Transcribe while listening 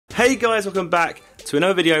Hey guys, welcome back to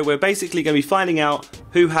another video. We're basically going to be finding out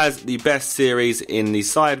who has the best series in the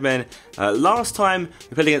Sidemen. Last time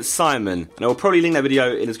we played against Simon, and I will probably link that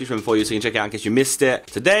video in the description for you so you can check it out in case you missed it.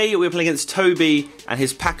 Today we're playing against Toby and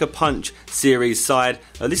his Pack a Punch series side.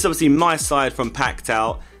 This is obviously my side from Packed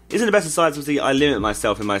Out. Isn't the best of sides, obviously I limit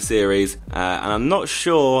myself in my series, and I'm not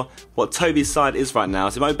sure what Toby's side is right now,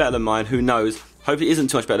 so it might be better than mine, who knows. Hopefully it isn't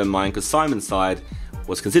too much better than mine, because Simon's side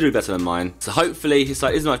was considerably better than mine, so hopefully his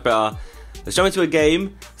side isn't much better. Let's jump into a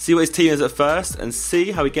game, see what his team is at first, and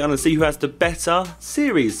see how we get on and see who has the better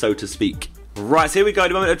series, so to speak. Right, so here we go,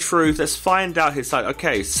 the moment of truth. Let's find out his side.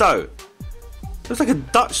 Okay, so looks like a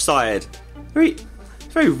Dutch side. Very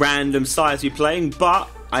random sides we're playing, but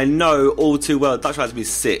I know all too well Dutch sides will be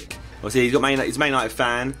sick. Obviously, he's a Man United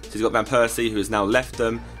fan, so he's got Van Persie, who has now left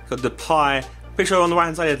them. He's got Depay. Pretty sure on the right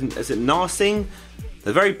hand side, is it Narsing?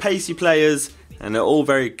 They're very pacey players, and they're all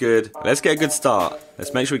very good. Let's get a good start.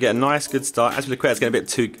 Let's make sure we get a nice, good start. As for the Quet's getting a bit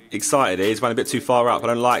too excited here. He's running a bit too far up. I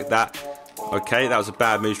don't like that. Okay, that was a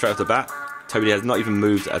bad move straight off the bat. Toby has not even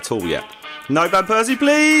moved at all yet. No, Van Persie,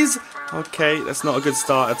 please! Okay, that's not a good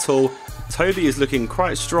start at all. Toby is looking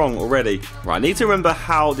quite strong already. Right, I need to remember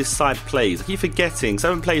how this side plays. I keep forgetting, because I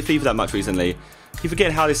haven't played FIFA that much recently. I keep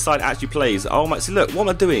forgetting how this side actually plays. Oh my, see, look, what am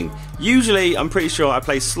I doing? Usually, I'm pretty sure I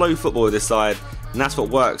play slow football with this side, and that's what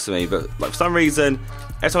works for me. But like, for some reason,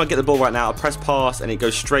 every time I get the ball right now, I press pass, and it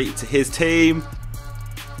goes straight to his team.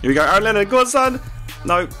 Here we go, Aaron Lennon, go on, son!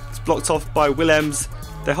 No, it's blocked off by Willems.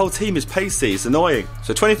 Their whole team is pacey, it's annoying.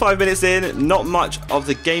 So 25 minutes in, not much of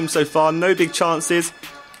the game so far, no big chances.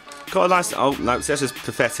 Got a nice, oh no, that's just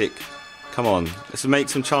pathetic. Come on, let's make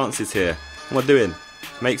some chances here. What am I doing?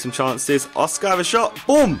 Make some chances. Oscar, have a shot,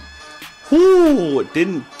 boom! Ooh,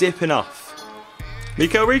 didn't dip enough.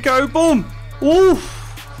 Rico, boom! Ooh,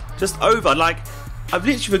 just over. Like, I've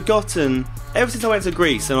literally forgotten, ever since I went to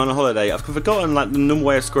Greece and on a holiday, I've forgotten like the normal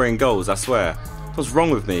way of scoring goals, I swear. What's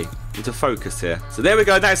wrong with me? I need to focus here. So there we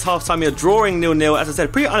go, that is half time. You're drawing 0-0. As I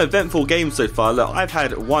said, pretty uneventful game so far. Look, I've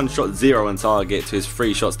had 1 shot, 0 on target to his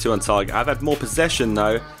 3 shots, 2 on target. I've had more possession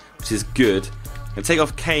though, which is good. I'm going to take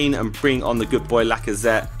off Kane and bring on the good boy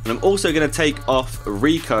Lacazette. And I'm also going to take off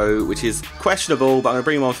Rico, which is questionable, but I'm going to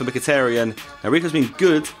bring him on for Mkhitaryan. Now Rico's been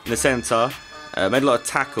good in the centre. Made a lot of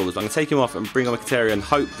tackles, but I'm going to take him off and bring on Mkhitaryan and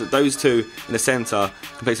hope that those two in the centre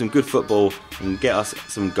can play some good football and get us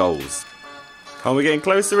some goals. Come on, we're getting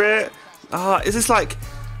closer here. Is this like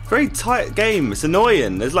very tight game? It's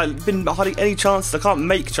annoying. There's like been hardly any chances. I can't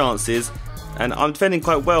make chances, and I'm defending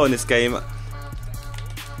quite well in this game.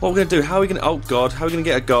 What are we gonna do? How are we gonna? Oh God, how are we gonna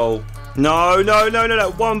get a goal? No,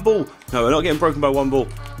 one ball. No, we're not getting broken by one ball.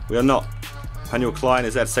 We are not. Daniel Klein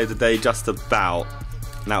is there to save the day just about.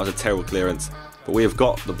 And that was a terrible clearance, but we have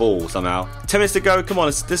got the ball somehow. 10 minutes to go. Come on,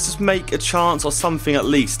 let's just make a chance or something at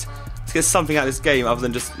least. Let's get something out of this game other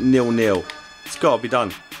than just 0-0. It's got to be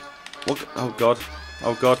done. What? Oh God.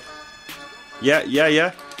 Oh God.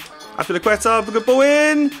 Yeah. After the Quetta, good ball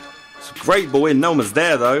in. It's a great ball in. No one was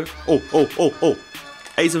there though. Oh.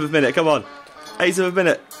 8th of a minute. Come on. 8th of a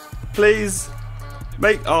minute. Please.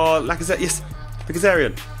 Oh, Lacazette. Yes.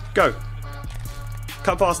 Mkhitaryan. Go.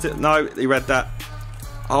 Cut past it. No, he read that.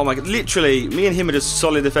 Oh my God. Literally, me and him are just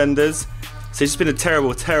solid defenders. So it's just been a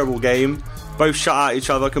terrible game. Both shut out each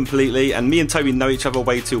other completely. And me and Toby know each other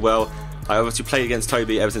way too well. I obviously played against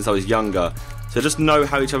Toby ever since I was younger, so I just know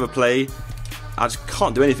how each other play. I just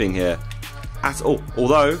can't do anything here at all.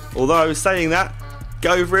 Although saying that,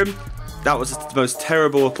 go over him. That was just the most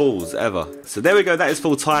terrible of balls ever. So there we go, that is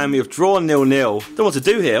full time. We have drawn 0-0. Don't know what to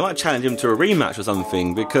do here. I might challenge him to a rematch or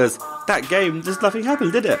something, because that game, just nothing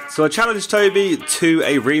happened, did it? So I challenged Toby to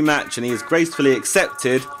a rematch, and he has gracefully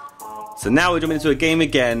accepted. So now we're jumping into a game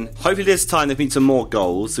again. Hopefully this time there need some more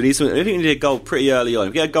goals. So I think we need a goal pretty early on.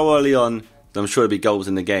 If we get a goal early on, then I'm sure there'll be goals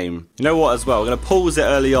in the game. You know what as well? We're going to pause it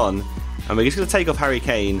early on. And we're just going to take off Harry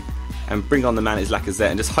Kane and bring on the man is Lacazette.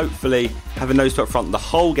 And just hopefully having those two up front the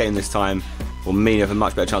whole game this time will mean you have a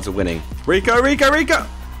much better chance of winning. Rico!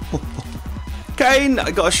 Kane! I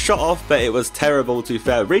got a shot off, but it was terrible to be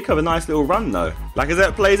fair. Rico, a nice little run though.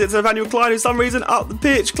 Lacazette plays it to Daniel Klein for some reason up the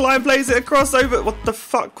pitch. Klein plays it across over. What the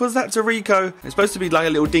fuck was that to Rico? It's supposed to be like a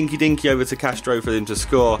little dinky over to Castro for him to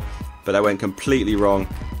score, but that went completely wrong.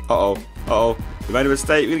 Uh-oh. We made a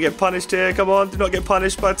mistake. We're gonna get punished here. Come on, do not get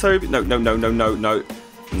punished by Toby. No.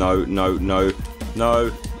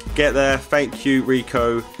 Get there. Thank you,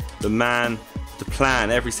 Rico. The man, the plan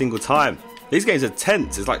every single time. These games are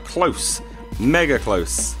tense. It's like close. Mega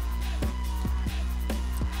close.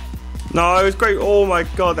 No, it was great. Oh my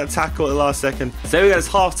God, that tackle at the last second. So there we go, it's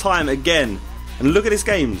half time again. And look at this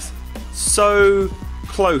games. So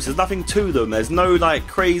close. There's nothing to them. There's no like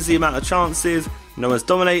crazy amount of chances. No one's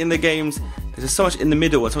dominating the games. There's just so much in the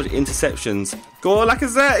middle and so much interceptions. Go on,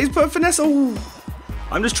 Lacazette. He's put a finesse. Ooh.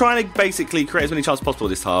 I'm just trying to basically create as many chances as possible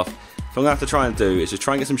this half. So I'm going to have to try and do is just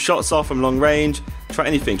try and get some shots off from long range. Try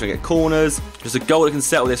anything. Try and get corners. Just a goal that can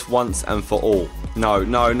settle this once and for all. No.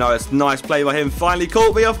 It's a nice play by him. Finally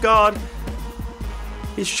caught me off guard.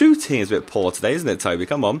 His shooting is a bit poor today, isn't it, Toby?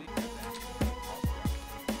 Come on.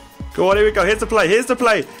 Go on, here we go. Here's the play. Here's the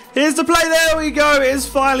play. Here's the play. There we go. It is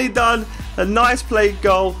finally done. A nice played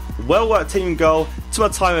goal. Well worked team goal. Took our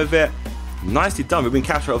time with it. Nicely done. We've been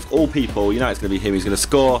captured of all people. You know it's going to be him. He's going to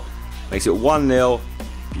score. Makes it 1-0.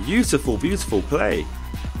 Beautiful, beautiful play.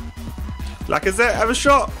 Lacazette, have a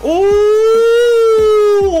shot.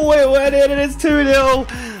 Ooh! It went in and it's 2-0.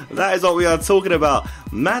 That is what we are talking about.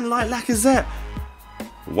 Man like Lacazette.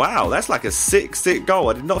 Wow, that's like a sick goal.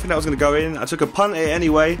 I did not think that was going to go in. I took a punt at it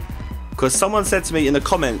anyway because someone said to me in the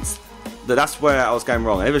comments that that's where I was going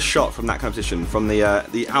wrong. I have a shot from that kind of position, from the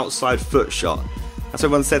outside foot shot. That's what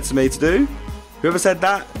everyone said to me to do. Whoever said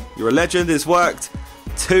that, you're a legend. It's worked.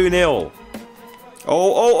 2-0.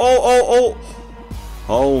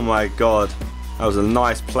 Oh my god. That was a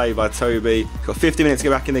nice play by Toby. Got 50 minutes to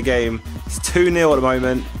get back in the game. It's 2-0 at the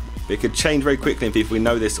moment. But it could change very quickly in FIFA. We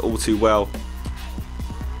know this all too well.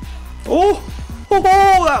 Oh,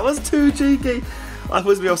 that was too cheeky. I was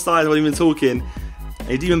supposed to be offside. I wasn't even talking. And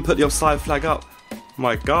he didn't even put the offside flag up.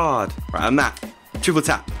 My god. Right, and that. Triple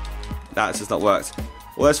tap. That's just not worked.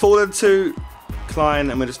 Well, it's fallen to Klein,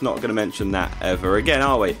 and we're just not going to mention that ever again,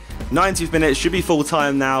 are we? 90th minute. Should be full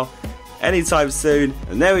time now. Anytime soon.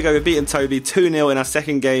 And there we go. We've beaten Toby 2-0 in our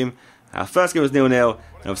second game. Our first game was 0-0.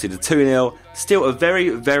 And obviously the 2-0. Still a very,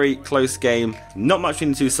 very close game. Not much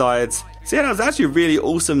between the two sides. So yeah, that was actually a really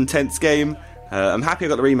awesome, tense game. I'm happy I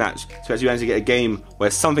got the rematch to actually manage to get a game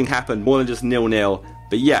where something happened more than just 0-0.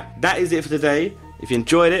 But yeah, that is it for today. If you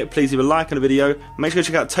enjoyed it, please leave a like on the video. Make sure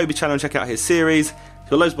to check out Toby's channel and check out his series. He's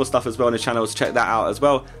got loads more stuff as well on his channel, so check that out as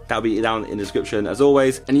well. That'll be down in the description as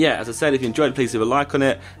always. And yeah, as I said, if you enjoyed it, please leave a like on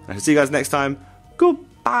it. And I'll see you guys next time.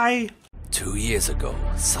 Goodbye. 2 years ago,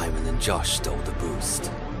 Simon and Josh stole the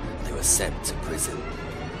boost. They were sent to prison.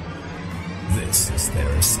 This is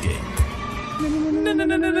their escape.